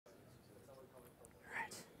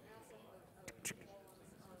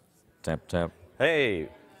Tap, tap. Hey,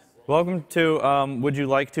 welcome to Would You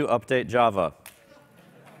Like to Update Java?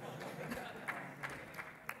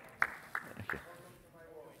 Thank you.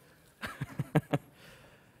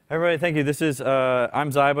 Everybody, thank you. This is,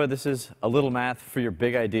 I'm Ziba. This is a little math for your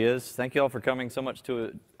big ideas. Thank you all for coming so much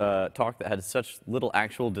to a talk that had such little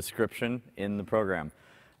actual description in the program.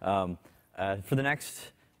 For the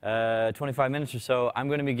next 25 minutes or so, I'm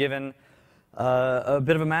going to be given a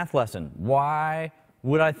bit of a math lesson. Why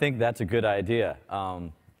would I think that's a good idea?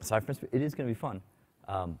 Aside from it is going to be fun.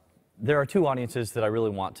 There are two audiences that I really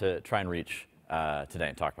want to try and reach today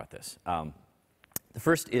and talk about this. The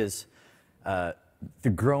first is the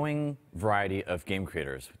growing variety of game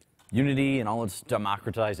creators. Unity and all its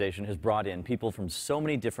democratization has brought in people from so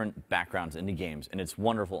many different backgrounds into games, and it's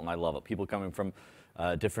wonderful, and I love it. People coming from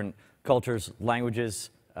different cultures, languages,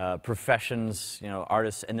 professions,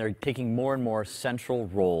 artists, and they're taking more and more central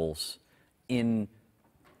roles in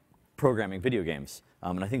programming video games.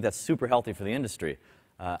 And I think that's super healthy for the industry.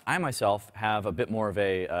 I myself have a bit more of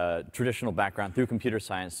a traditional background through computer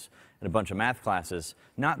science and a bunch of math classes.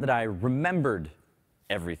 Not that I remembered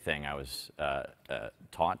everything I was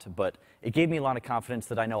taught, but it gave me a lot of confidence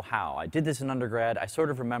that I know how. I did this in undergrad. I sort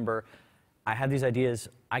of remember I have these ideas.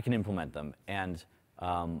 I can implement them. And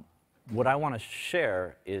what I want to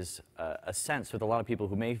share is a sense with a lot of people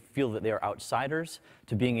who may feel that they are outsiders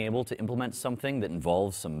to being able to implement something that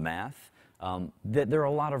involves some math, that there are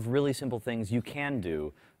a lot of really simple things you can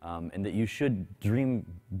do, and that you should dream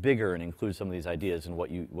bigger and include some of these ideas in what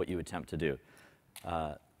you attempt to do.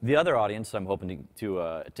 The other audience I'm hoping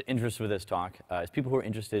to interest with this talk is people who are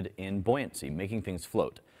interested in buoyancy, making things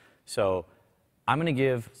float. So I'm going to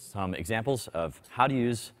give some examples of how to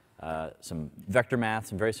use some vector math,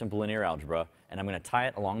 some very simple linear algebra, and I'm going to tie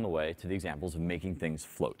it along the way to the examples of making things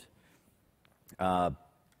float.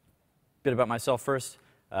 Bit about myself first.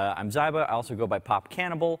 I'm Ziba. I also go by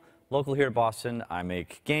Popcannibal, local here to Boston. I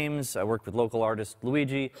make games. I work with local artist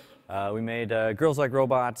Luigi. We made Girls Like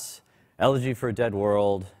Robots, Elegy for a Dead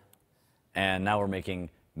World, and now we're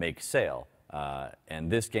making Make Sail.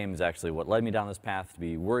 And this game is actually what led me down this path to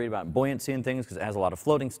be worried about buoyancy and things because it has a lot of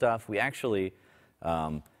floating stuff. We actually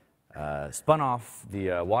spun off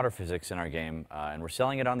the water physics in our game, and we're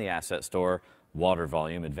selling it on the asset store, Water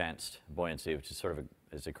Volume Advanced Buoyancy, which is sort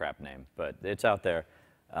of a crap name, but it's out there.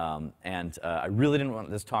 I really didn't want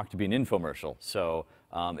this talk to be an infomercial, so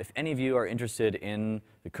if any of you are interested in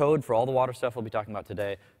the code for all the water stuff we'll be talking about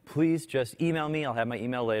today, please just email me. I'll have my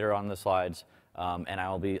email later on the slides, and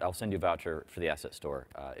I'll send you a voucher for the asset store.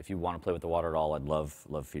 If you want to play with the water at all, I'd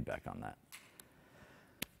love feedback on that.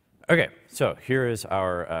 Okay, so here is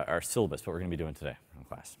our syllabus, what we're going to be doing today in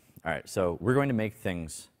class. All right, so we're going to make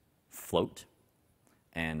things float,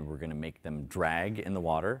 and we're going to make them drag in the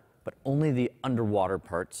water, but only the underwater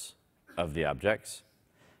parts of the objects.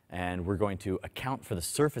 And we're going to account for the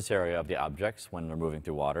surface area of the objects when they're moving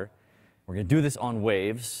through water. We're going to do this on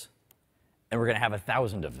waves, and we're going to have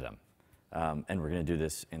 1,000 of them. And we're going to do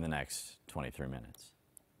this in the next 23 minutes.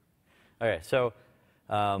 Okay, so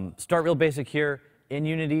start real basic here. In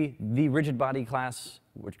Unity, the rigid body class,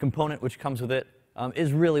 component which comes with it,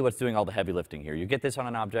 is really what's doing all the heavy lifting here. You get this on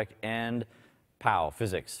an object, and pow,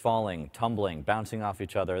 physics, falling, tumbling, bouncing off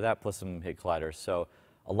each other, that plus some hit colliders. So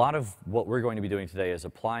a lot of what we're going to be doing today is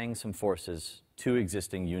applying some forces to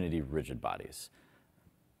existing Unity rigid bodies.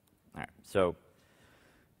 All right, so,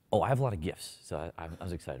 I have a lot of GIFs, so I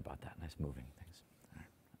was excited about that. Nice moving things.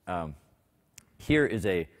 All right. Here is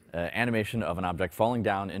an animation of an object falling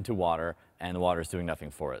down into water, and the water is doing nothing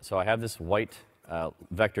for it. So I have this white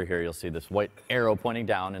vector here. You'll see this white arrow pointing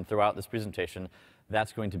down, and throughout this presentation,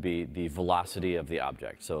 that's going to be the velocity of the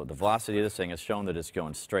object. So the velocity of this thing is shown that it's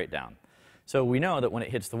going straight down. So we know that when it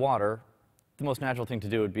hits the water, the most natural thing to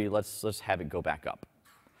do would be let's have it go back up.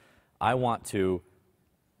 I want to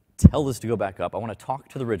tell this to go back up. I want to talk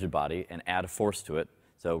to the rigid body and add a force to it.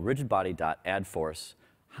 So rigid body.add force.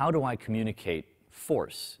 How do I communicate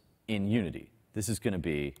force in Unity? This is going to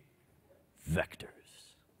be vectors.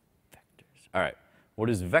 All right, what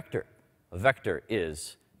is vector? A vector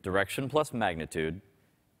is direction plus magnitude,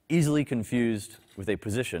 easily confused with a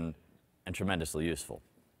position, and tremendously useful.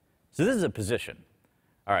 So this is a position.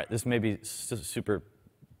 All right, this may be super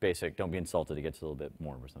basic. Don't be insulted. It gets a little bit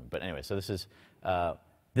more or something. But anyway, so this is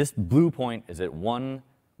this blue point is at one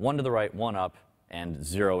to the right, 1 up, and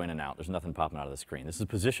 0 in and out. There's nothing popping out of the screen. This is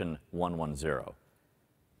position 110.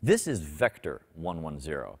 This is vector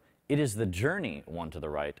 110. It is the journey 1 to the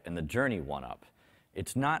right and the journey 1 up.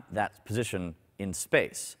 It's not that position in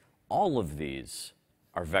space. All of these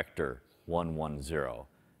are vector 110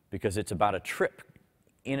 because it's about a trip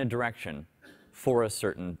in a direction for a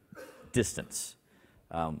certain distance,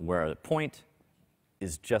 where a point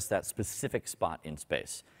is just that specific spot in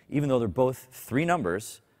space. Even though they're both three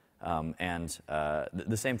numbers, and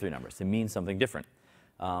the same three numbers, they mean something different.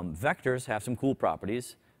 Vectors have some cool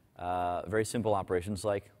properties, very simple operations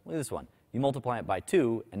like, look at this one. You multiply it by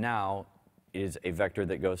 2, and now is a vector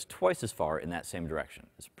that goes twice as far in that same direction.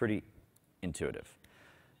 It's pretty intuitive.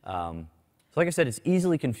 So like I said, it's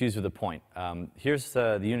easily confused with a point. Here's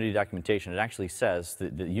the Unity documentation. It actually says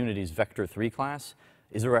that Unity's vector3 class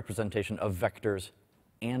is a representation of vectors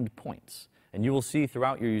and points. And you will see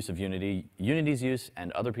throughout your use of Unity, Unity's use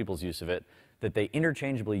and other people's use of it, that they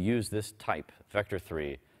interchangeably use this type,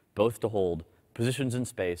 vector3, both to hold positions in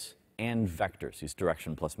space and vectors, these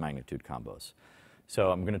direction plus magnitude combos.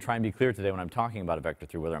 So I'm going to try and be clear today when I'm talking about a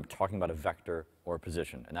vector3, whether I'm talking about a vector or a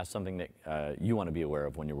position. And that's something that you want to be aware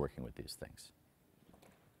of when you're working with these things.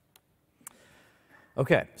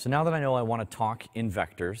 OK, so now that I know I want to talk in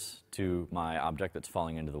vectors to my object that's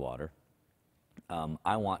falling into the water,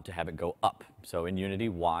 I want to have it go up. So in Unity,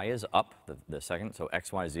 y is up, the second, so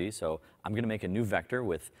x, y, z. So I'm going to make a new vector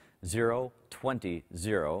with 0, 20,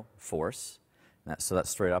 0 force. So that's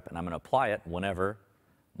straight up, and I'm going to apply it whenever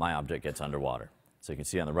my object gets underwater. So you can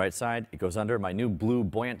see on the right side, it goes under. My new blue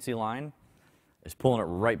buoyancy line is pulling it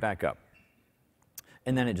right back up.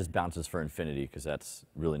 And then it just bounces for infinity, because that's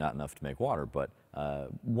really not enough to make water. But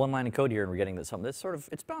one line of code here, and we're getting that something that's sort of,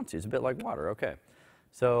 it's bouncy. It's a bit like water. OK.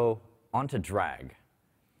 So on to drag.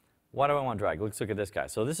 Why do I want drag? Let's look at this guy.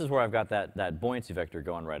 So this is where I've got that buoyancy vector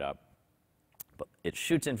going right up. But it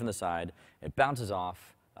shoots in from the side. It bounces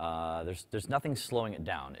off. There's nothing slowing it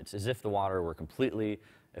down. It's as if the water were completely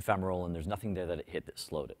ephemeral, and there's nothing there that it hit that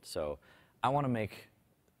slowed it. So I want to make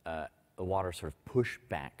the water sort of push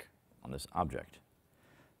back on this object.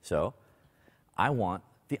 So I want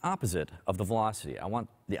the opposite of the velocity. I want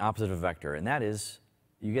the opposite of a vector, and that is,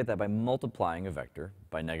 you get that by multiplying a vector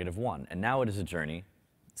by -1. And now it is a journey,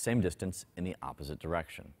 same distance, in the opposite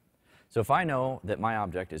direction. So if I know that my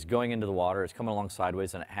object is going into the water, it's coming along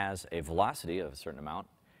sideways, and it has a velocity of a certain amount,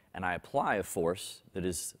 and I apply a force that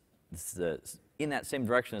is in that same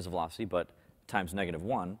direction as the velocity, but times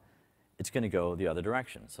 -1, it's going to go the other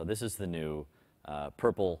direction. So this is the new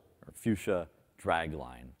purple or fuchsia drag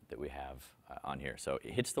line that we have on here. So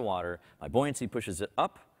it hits the water, my buoyancy pushes it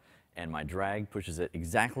up, and my drag pushes it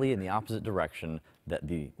exactly in the opposite direction that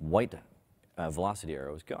the white velocity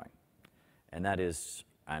arrow is going. And that is,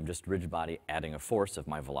 I'm just rigid body adding a force of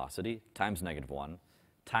my velocity times -1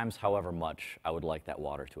 times however much I would like that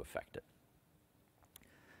water to affect it.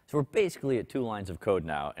 So we're basically at 2 lines of code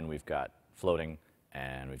now, and we've got floating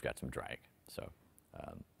and we've got some drag. So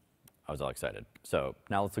I was all excited. So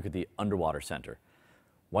now let's look at the underwater center.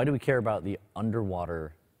 Why do we care about the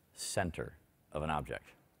underwater center of an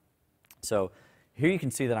object? So here you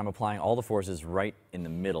can see that I'm applying all the forces right in the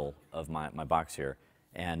middle of my box here.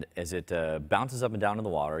 And as it bounces up and down in the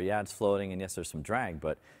water, yeah, it's floating, and yes, there's some drag,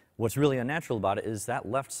 but what's really unnatural about it is that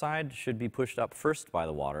left side should be pushed up first by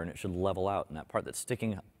the water, and it should level out. And that part that's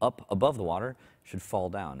sticking up above the water should fall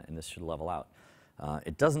down, and this should level out.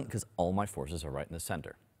 It doesn't, because all my forces are right in the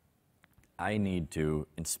center. I need to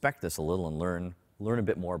inspect this a little and learn a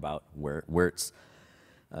bit more about where its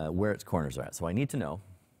corners are at. So I need to know,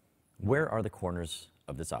 where are the corners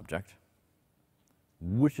of this object?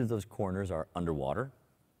 Which of those corners are underwater?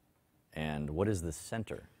 And what is the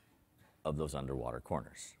center of those underwater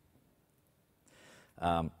corners?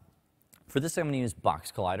 For this, I'm going to use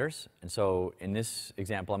box colliders. And so in this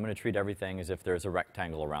example, I'm going to treat everything as if there's a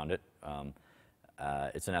rectangle around it.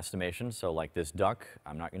 It's an estimation. So like this duck,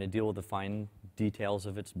 I'm not going to deal with the fine details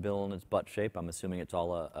of its bill and its butt shape. I'm assuming it's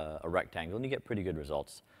all a rectangle. And you get pretty good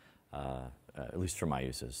results, at least for my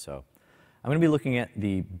uses. So I'm going to be looking at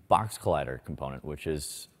the box collider component, which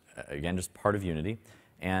is, again, just part of Unity.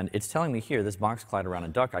 And it's telling me here, this box collider around a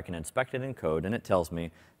duck, I can inspect it in code, and it tells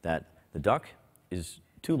me that the duck is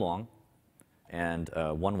 2 long and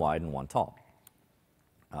 1 wide and 1 tall.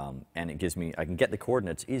 And it gives me, I can get the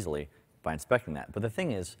coordinates easily by inspecting that. But the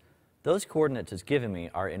thing is, those coordinates it's given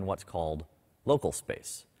me are in what's called local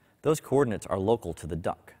space. Those coordinates are local to the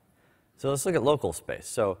duck. So let's look at local space.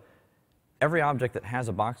 So every object that has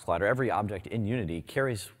a box collider, every object in Unity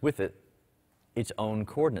carries with it its own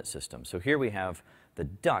coordinate system. So here we have the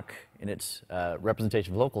duck in its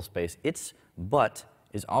representation of local space. Its butt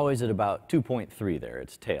is always at about 2.3 there.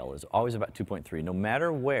 Its tail is always about 2.3. No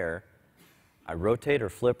matter where I rotate or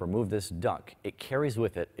flip or move this duck, it carries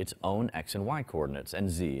with it its own x and y coordinates, and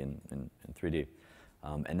z in 3D.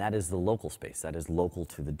 And that is the local space. That is local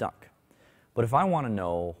to the duck. But if I want to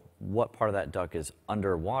know what part of that duck is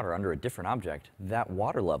underwater, under a different object, that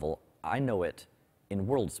water level I know it in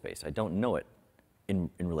world space. I don't know it in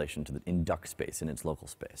relation to in duck space, in its local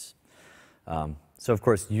space. So of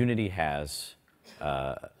course, Unity has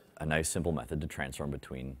a nice simple method to transform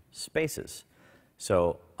between spaces.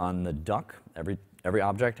 So on the duck, every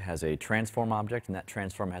object has a transform object, and that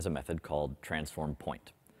transform has a method called transform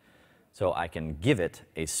point. So I can give it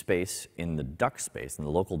a space in the duck space, in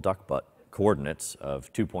the local duck butt coordinates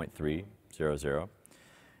of 2.300,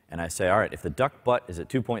 and I say, all right, if the duck butt is at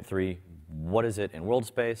 2.3, what is it in world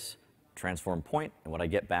space? Transform point, and what I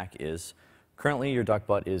get back is, currently your duck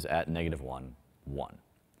butt is at -1, 1.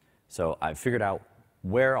 So I've figured out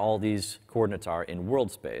where all these coordinates are in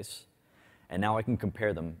world space, and now I can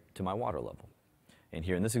compare them to my water level. And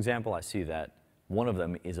here in this example, I see that one of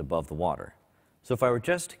them is above the water. So if I were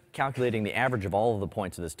just calculating the average of all of the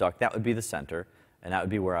points of this duck, that would be the center, and that would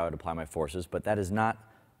be where I would apply my forces, but that is not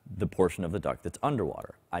the portion of the duck that's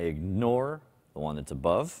underwater. I ignore the one that's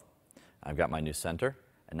above. I've got my new center,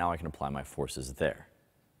 and now I can apply my forces there.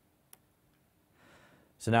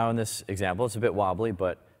 So now in this example, it's a bit wobbly,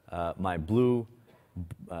 but my blue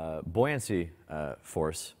buoyancy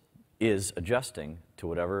force is adjusting to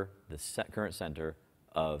whatever the current center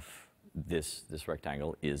of this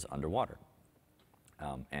rectangle is underwater.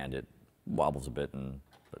 And it wobbles a bit,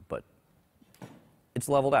 but it's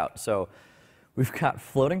leveled out. So we've got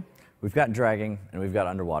floating, we've got dragging, and we've got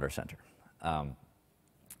underwater center.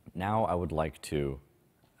 Now I would like to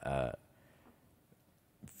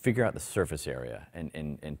figure out the surface area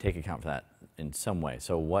and take account for that in some way.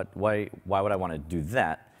 So why would I want to do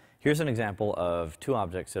that? Here's an example of two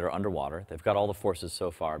objects that are underwater. They've got all the forces so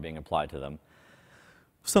far being applied to them.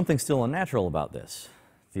 Something still unnatural about this.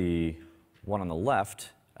 The one on the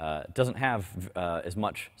left doesn't have as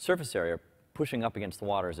much surface area pushing up against the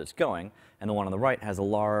water as it's going, and the one on the right has a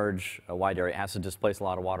wide area. It has to displace a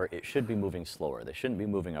lot of water. It should be moving slower. They shouldn't be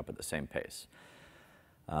moving up at the same pace.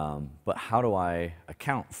 But how do I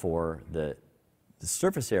account for the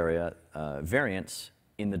surface area variance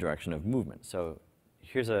in the direction of movement? So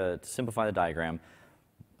here's to simplify the diagram.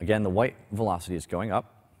 Again, the white velocity is going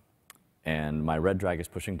up, and my red drag is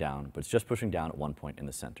pushing down, but it's just pushing down at one point in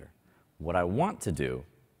the center. What I want to do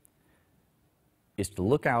is to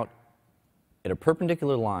look out at a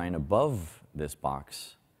perpendicular line above this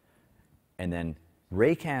box and then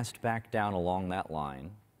raycast back down along that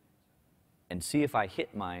line and see if I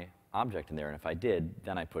hit my object in there, and if I did,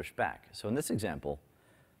 then I push back. So in this example,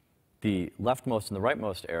 the leftmost and the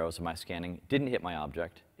rightmost arrows of my scanning didn't hit my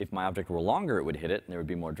object. If my object were longer, it would hit it, and there would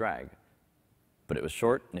be more drag. But it was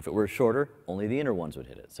short, and if it were shorter, only the inner ones would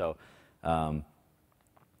hit it. So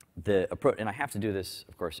the approach, and I have to do this,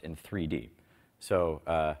 of course, in 3D. So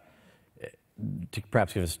to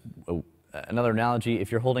perhaps give us another analogy,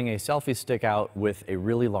 if you're holding a selfie stick out with a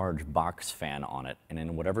really large box fan on it, and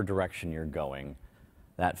in whatever direction you're going,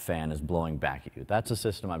 that fan is blowing back at you. That's a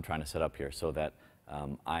system I'm trying to set up here so that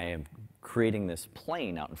I am creating this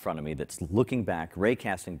plane out in front of me that's looking back,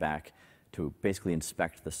 raycasting back to basically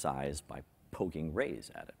inspect the size by poking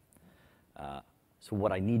rays at it. So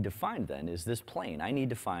what I need to find then is this plane. I need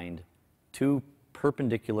to find two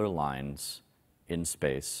perpendicular lines in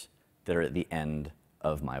space that are at the end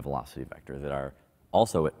of my velocity vector, that are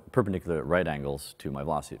also perpendicular at right angles to my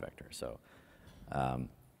velocity vector. So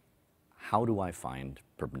how do I find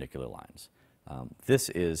perpendicular lines? This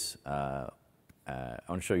is, I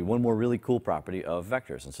want to show you one more really cool property of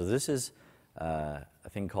vectors. And so this is a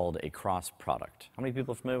thing called a cross product. How many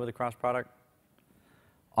people are familiar with a cross product?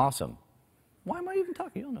 Awesome. Why am I even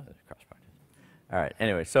talking? You don't know what a cross product is. All right,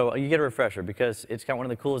 anyway, so you get a refresher because it's got one of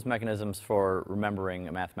the coolest mechanisms for remembering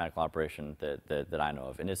a mathematical operation that I know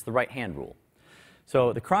of, and it's the right-hand rule.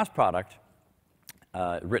 So the cross product,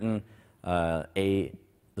 written there's a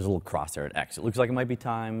little cross there at x. It looks like it might be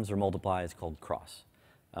times or multiply. It's called cross.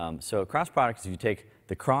 So cross product is if you take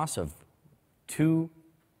the cross of two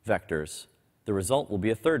vectors, the result will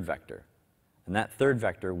be a third vector. And that third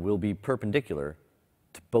vector will be perpendicular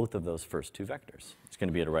to both of those first two vectors. It's going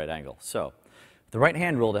to be at a right angle. So the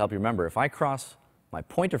right-hand rule, to help you remember, if I cross my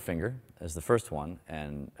pointer finger as the first one,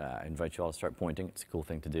 and I invite you all to start pointing. It's a cool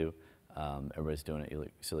thing to do. Everybody's doing it. You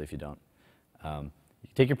look silly if you don't. You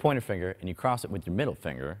take your pointer finger and you cross it with your middle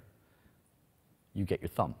finger, you get your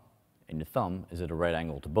thumb. And your thumb is at a right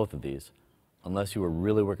angle to both of these, unless you were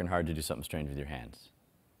really working hard to do something strange with your hands.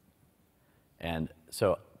 And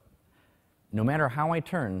so no matter how I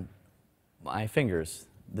turn my fingers,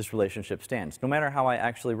 this relationship stands. No matter how I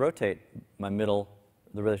actually rotate my middle,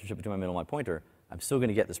 the relationship between my middle and my pointer, I'm still going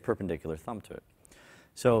to get this perpendicular thumb to it.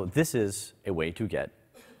 So this is a way to get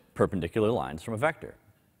perpendicular lines from a vector.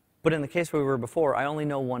 But in the case where we were before, I only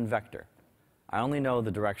know one vector. I only know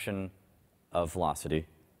the direction of velocity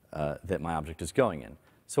that my object is going in.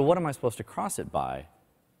 So what am I supposed to cross it by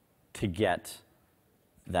to get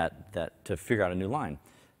to figure out a new line?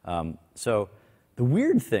 So the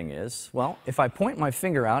weird thing is, well, if I point my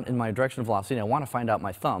finger out in my direction of velocity and I want to find out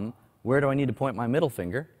my thumb, where do I need to point my middle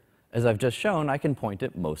finger? As I've just shown, I can point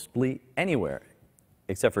it mostly anywhere,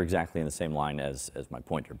 except for exactly in the same line as my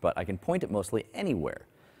pointer. But I can point it mostly anywhere.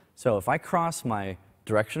 So if I cross my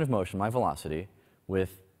direction of motion, my velocity,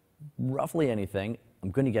 with roughly anything,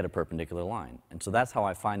 I'm going to get a perpendicular line. And so that's how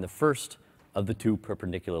I find the first of the two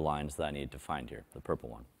perpendicular lines that I need to find here, the purple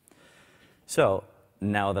one. So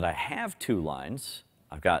now that I have two lines,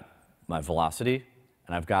 I've got my velocity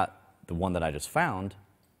and I've got the one that I just found,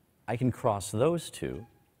 I can cross those two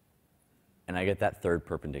and I get that third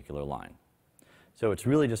perpendicular line. So it's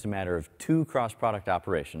really just a matter of two cross-product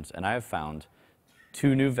operations, and I have found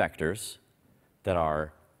two new vectors that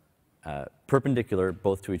are perpendicular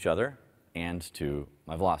both to each other and to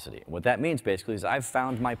my velocity. What that means basically is I've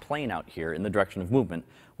found my plane out here in the direction of movement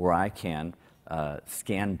where I can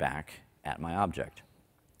scan back at my object.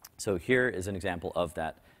 So here is an example of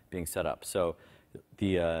that being set up. So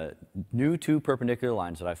the new two perpendicular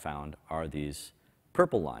lines that I found are these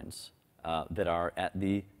purple lines that are at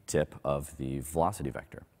the tip of the velocity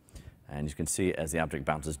vector. And you can see as the object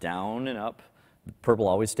bounces down and up, the purple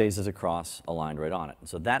always stays as a cross aligned right on it. And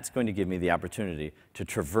so that's going to give me the opportunity to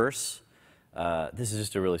traverse. This is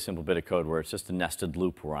just a really simple bit of code where it's just a nested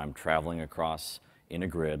loop where I'm traveling across in a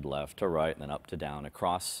grid, left to right, and then up to down,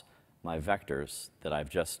 across my vectors that I've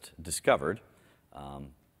just discovered.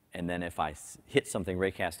 And then if I hit something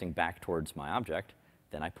raycasting back towards my object,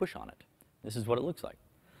 then I push on it. This is what it looks like.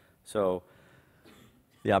 So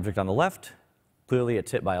the object on the left, clearly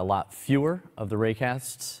it's hit by a lot fewer of the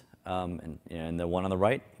raycasts, and the one on the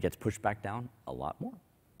right gets pushed back down a lot more.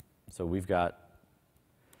 So we've got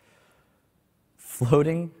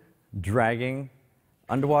floating, dragging,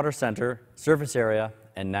 underwater center, surface area,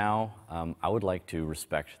 and now I would like to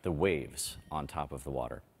respect the waves on top of the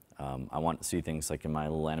water. I want to see things like in my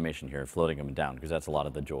little animation here, floating them down, because that's a lot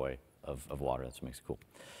of the joy of water. That's what makes it cool.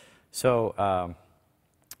 So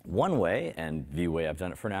one way, and the way I've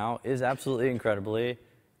done it for now, is absolutely incredibly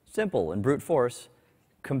simple and brute force.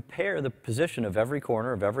 Compare the position of every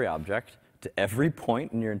corner of every object to every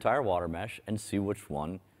point in your entire water mesh and see which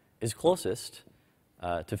one is closest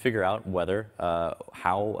to figure out whether,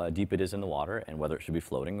 how deep it is in the water and whether it should be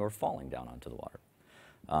floating or falling down onto the water.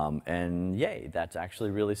 And yay, that's actually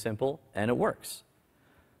really simple and it works.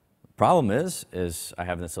 Problem is I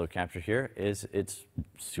have this little capture here, is it's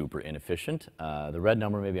super inefficient. The red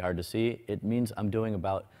number may be hard to see. It means I'm doing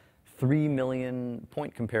about 3 million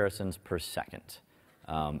point comparisons per second.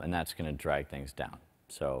 And that's going to drag things down.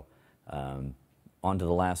 So on to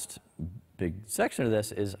the last big section of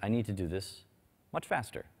this is I need to do this much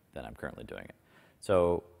faster than I'm currently doing it.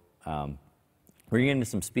 So we're getting into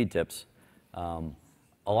some speed tips. A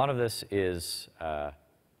lot of this is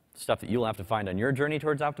stuff that you'll have to find on your journey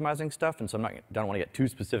towards optimizing stuff, and so don't want to get too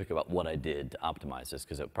specific about what I did to optimize this,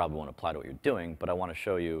 because it probably won't apply to what you're doing, but I want to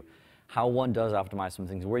show you how one does optimize some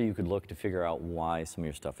things, where you could look to figure out why some of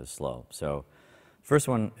your stuff is slow. So first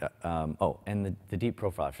one, and the deep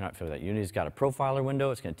profile, if you're not familiar with that, Unity's got a profiler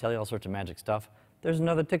window. It's going to tell you all sorts of magic stuff. There's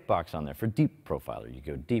another tick box on there for deep profiler. You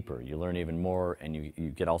go deeper, you learn even more, and you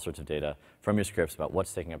get all sorts of data from your scripts about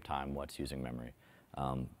what's taking up time, what's using memory.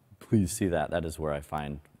 Please see that. That is where I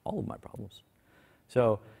find all of my problems.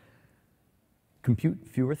 So compute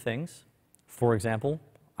fewer things. For example,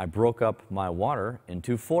 I broke up my water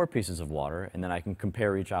into 4 pieces of water, and then I can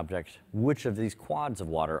compare each object, which of these quads of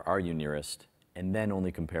water are you nearest, and then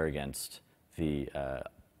only compare against the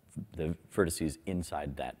vertices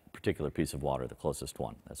inside that particular piece of water, the closest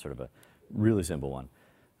one. That's sort of a really simple one.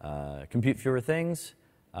 Compute fewer things.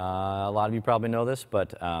 A lot of you probably know this,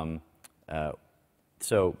 but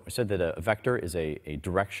so I said that a vector is a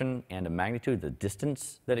direction and a magnitude, the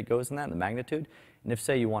distance that it goes in that, and the magnitude. And if,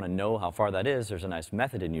 say, you want to know how far that is, there's a nice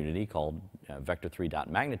method in Unity called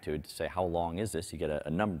vector3.magnitude to say how long is this. You get a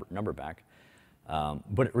number back.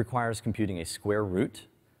 But it requires computing a square root,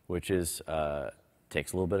 which is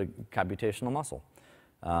takes a little bit of computational muscle.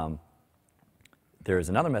 There is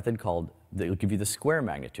another method called that will give you the square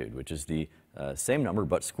magnitude, which is the same number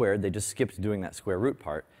but squared. They just skipped doing that square root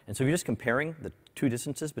part. And so if you're just comparing the two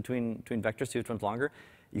distances between vectors, see which one's longer,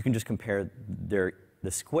 you can just compare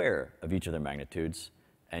the square of each of their magnitudes,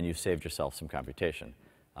 and you've saved yourself some computation.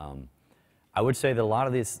 I would say that a lot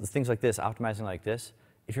of these things like this, optimizing like this,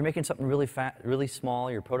 if you're making something really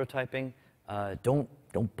small, you're prototyping, don't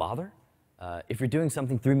bother. If you're doing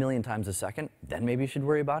something 3 million times a second, then maybe you should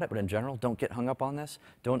worry about it. But in general, don't get hung up on this.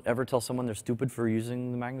 Don't ever tell someone they're stupid for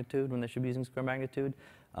using the magnitude when they should be using square magnitude.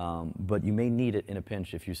 But you may need it in a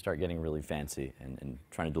pinch if you start getting really fancy and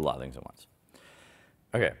trying to do a lot of things at once.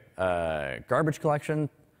 OK, garbage collection.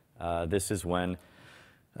 This is when,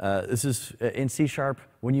 this is in C#,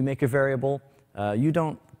 when you make a variable, you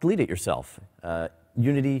don't delete it yourself.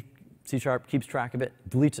 Unity C# keeps track of it,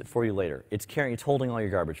 deletes it for you later. It's holding all your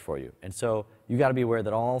garbage for you. And so you got to be aware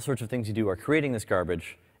that all sorts of things you do are creating this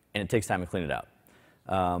garbage, and it takes time to clean it out.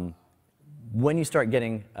 When you start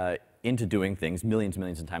getting into doing things millions and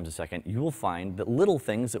millions of times a second, you will find that little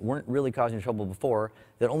things that weren't really causing you trouble before,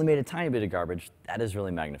 that only made a tiny bit of garbage, that is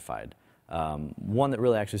really magnified. One that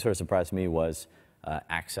really actually sort of surprised me was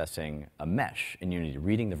accessing a mesh in Unity,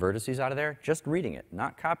 reading the vertices out of there, just reading it,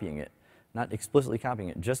 not copying it. Not explicitly copying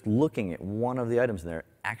it, just looking at one of the items in there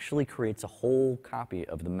actually creates a whole copy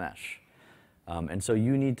of the mesh. And so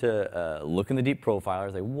you need to look in the deep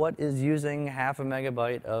profiler, say, what is using half a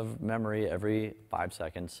megabyte of memory every 5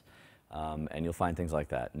 seconds? And you'll find things like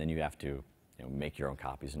that. And then you have to make your own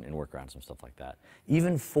copies and work around some stuff like that.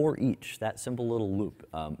 Even for each, that simple little loop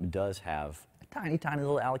does have a tiny, tiny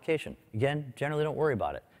little allocation. Again, generally don't worry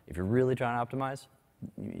about it. If you're really trying to optimize,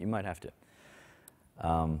 you might have to.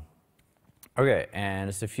 OK, and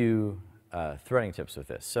just a few threading tips with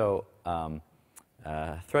this. So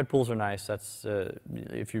thread pools are nice. That's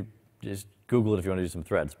if you just Google it if you want to do some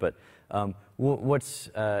threads. But what's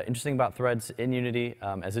interesting about threads in Unity,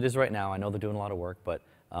 as it is right now, I know they're doing a lot of work, but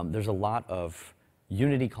there's a lot of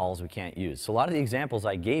Unity calls we can't use. So a lot of the examples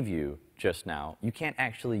I gave you just now, you can't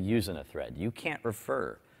actually use in a thread. You can't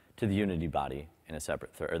refer to the Unity body in a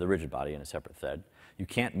separate thread, or the rigid body in a separate thread. You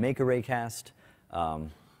can't make a raycast.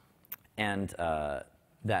 And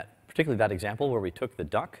particularly that example where we took the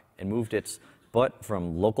duck and moved its butt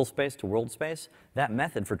from local space to world space, that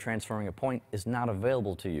method for transforming a point is not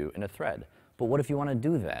available to you in a thread. But what if you want to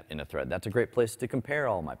do that in a thread? That's a great place to compare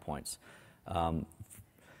all my points.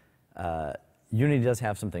 Unity does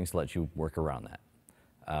have some things to let you work around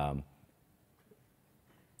that.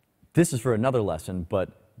 This is for another lesson,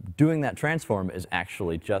 but doing that transform is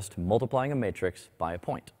actually just multiplying a matrix by a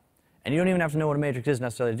point. And you don't even have to know what a matrix is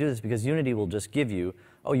necessarily to do this, because Unity will just give you,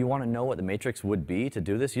 oh, you want to know what the matrix would be to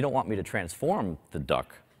do this? You don't want me to transform the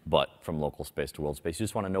duck butt from local space to world space. You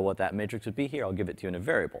just want to know what that matrix would be. Here, I'll give it to you in a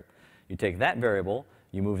variable. You take that variable,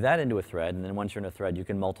 you move that into a thread, and then once you're in a thread, you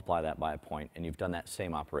can multiply that by a point, and you've done that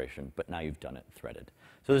same operation, but now you've done it threaded.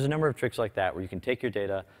 So there's a number of tricks like that where you can take your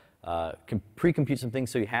data, pre-compute some things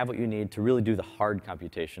so you have what you need to really do the hard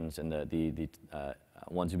computations and the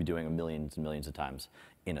ones you'll be doing millions and millions of times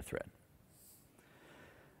in a thread.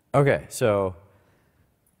 OK, so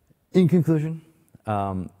in conclusion,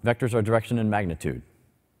 vectors are direction and magnitude.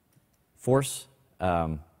 Force,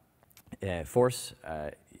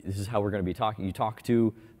 this is how we're going to be talking. You talk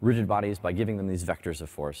to rigid bodies by giving them these vectors of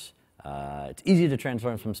force. It's easy to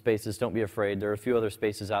transform from spaces. Don't be afraid. There are a few other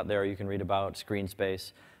spaces out there you can read about, screen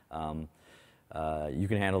space. You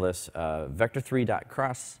can handle this.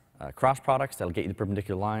 Vector3.cross. Cross products, that'll get you the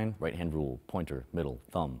perpendicular line, right-hand rule, pointer, middle,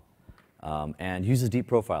 thumb. And use the deep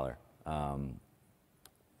profiler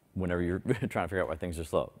whenever you're trying to figure out why things are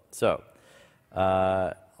slow. So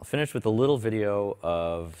I'll finish with a little video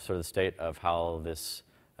of sort of the state of how this,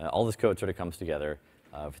 all this code sort of comes together,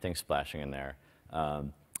 everything splashing in there.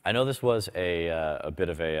 I know this was a bit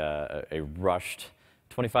of a rushed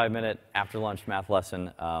 25-minute after-lunch math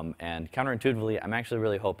lesson, and counterintuitively, I'm actually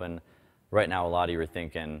really hoping right now a lot of you are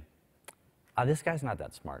thinking, this guy's not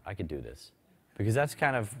that smart. I could do this. Because that's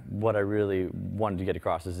kind of what I really wanted to get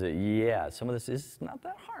across is that, yeah, some of this is not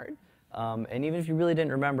that hard. And even if you really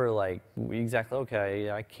didn't remember, like, exactly,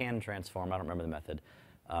 OK, I can transform. I don't remember the method.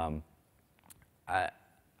 I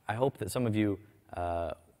hope that some of you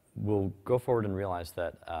will go forward and realize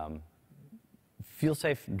that feel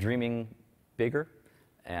safe dreaming bigger.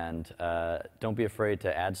 And don't be afraid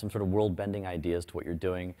to add some sort of world-bending ideas to what you're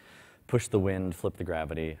doing. Push the wind, flip the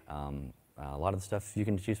gravity. A lot of the stuff, you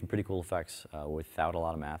can achieve some pretty cool effects without a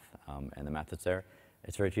lot of math. And the math that's there,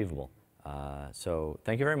 it's very achievable. So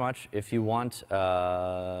thank you very much. If you want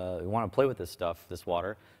to play with this stuff, this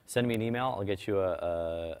water, send me an email. I'll get you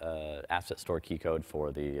a asset store key code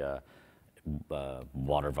for the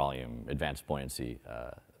water volume advanced buoyancy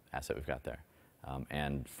asset we've got there.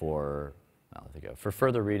 And for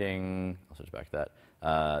further reading, I'll switch back to that.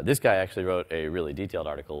 This guy actually wrote a really detailed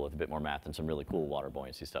article with a bit more math and some really cool water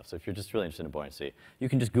buoyancy stuff. So if you're just really interested in buoyancy, you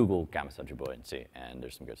can just Google gamma subject buoyancy, and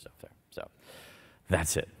there's some good stuff there. So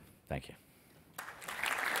that's it. Thank you.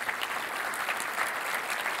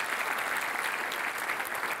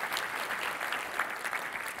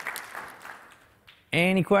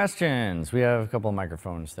 Any questions? We have a couple of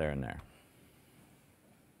microphones there and there.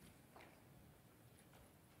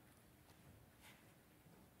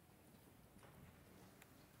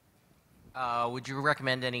 Would you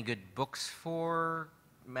recommend any good books for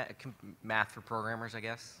math for programmers, I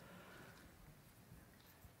guess?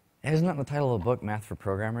 Isn't that the title of the book, Math for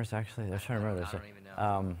Programmers, actually? I was trying to remember. I don't even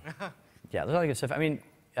know. Yeah, there's a lot of good stuff. I mean,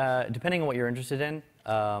 depending on what you're interested in,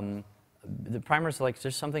 the primers, like,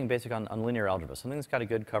 just something basic on linear algebra. Something that's got a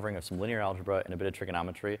good covering of some linear algebra and a bit of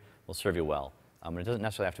trigonometry will serve you well. And it doesn't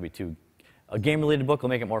necessarily have to be too... A game-related book will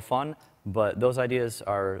make it more fun, but those ideas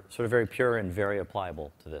are sort of very pure and very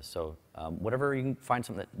applicable to this. So whatever you can find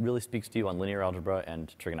something that really speaks to you on linear algebra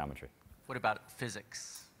and trigonometry. What about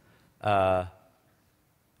physics? Yeah,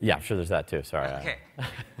 I'm sure there's that too. Sorry. Okay,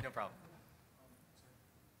 no problem.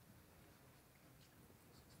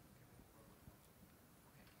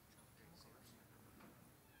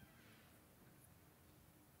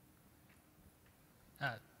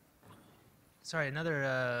 Sorry,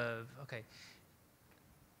 okay.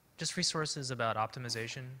 Just resources about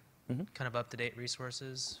optimization, kind of up-to-date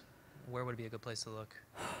resources. Where would be a good place to look?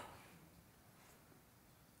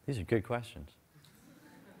 These are good questions.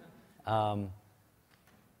 I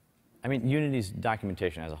mean, Unity's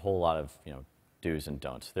documentation has a whole lot of, do's and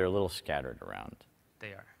don'ts. They're a little scattered around.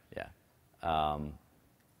 They are. Yeah.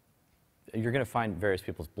 You're going to find various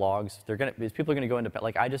people's blogs. People are going to go into,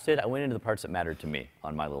 like I just did, I went into the parts that mattered to me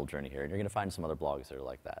on my little journey here. And you're going to find some other blogs that are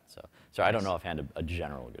like that. So I don't know offhand a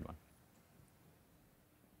general good one.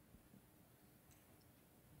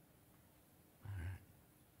 All right.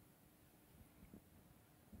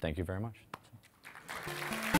 Thank you very much.